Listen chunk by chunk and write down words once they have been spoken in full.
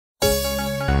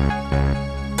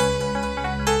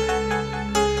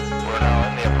We're now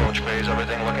in the approach phase,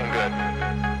 everything looking good.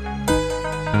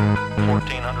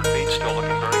 1,400 feet, still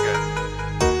looking very good.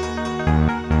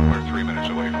 We're 3 minutes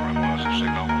away from loss of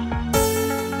signal.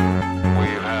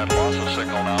 We've had loss of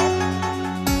signal now.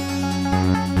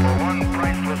 For one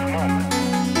priceless moment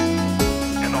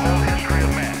in the whole history of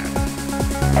man,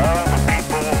 all the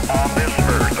people on this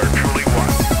earth are truly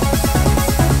one.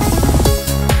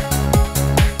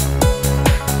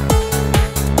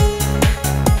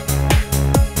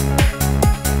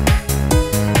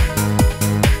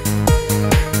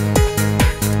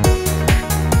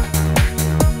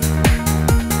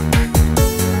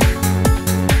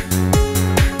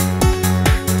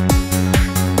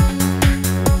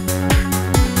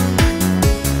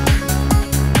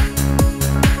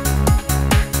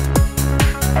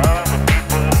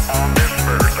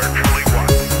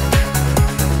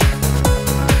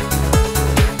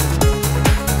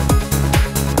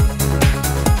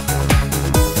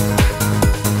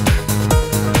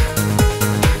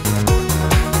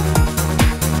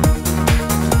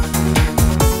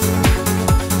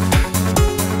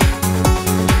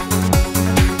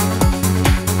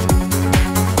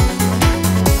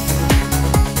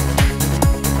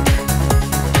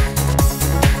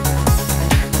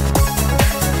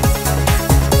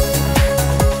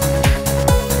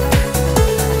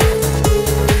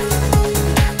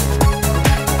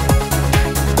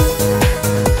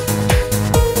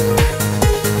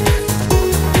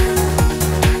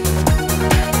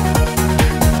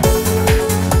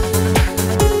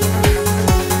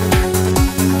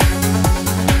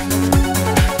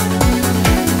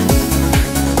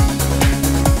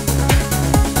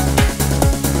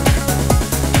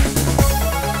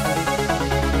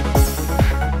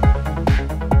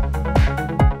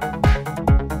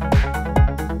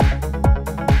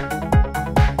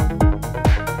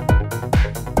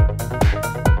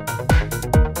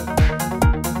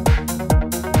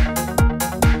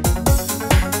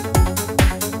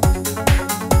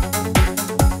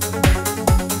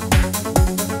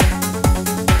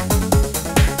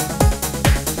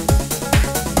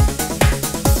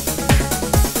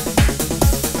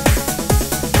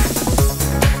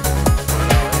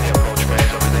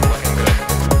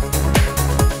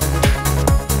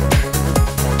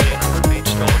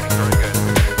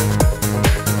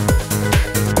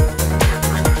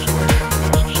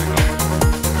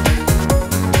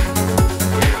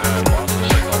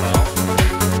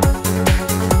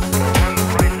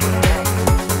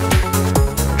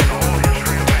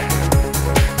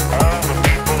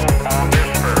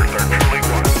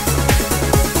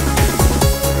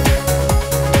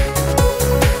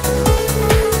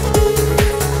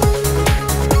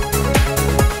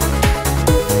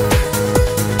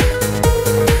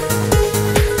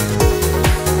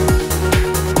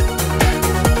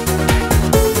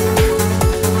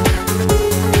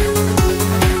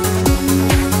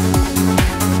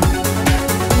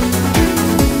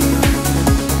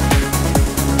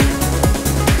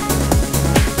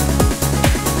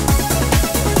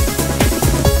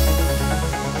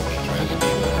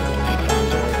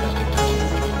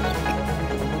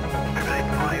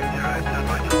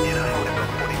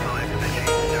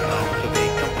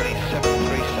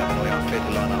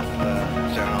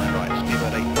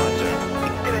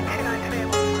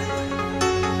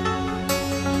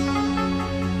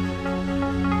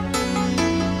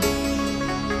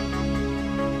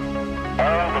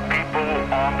 All the people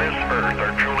on this earth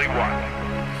are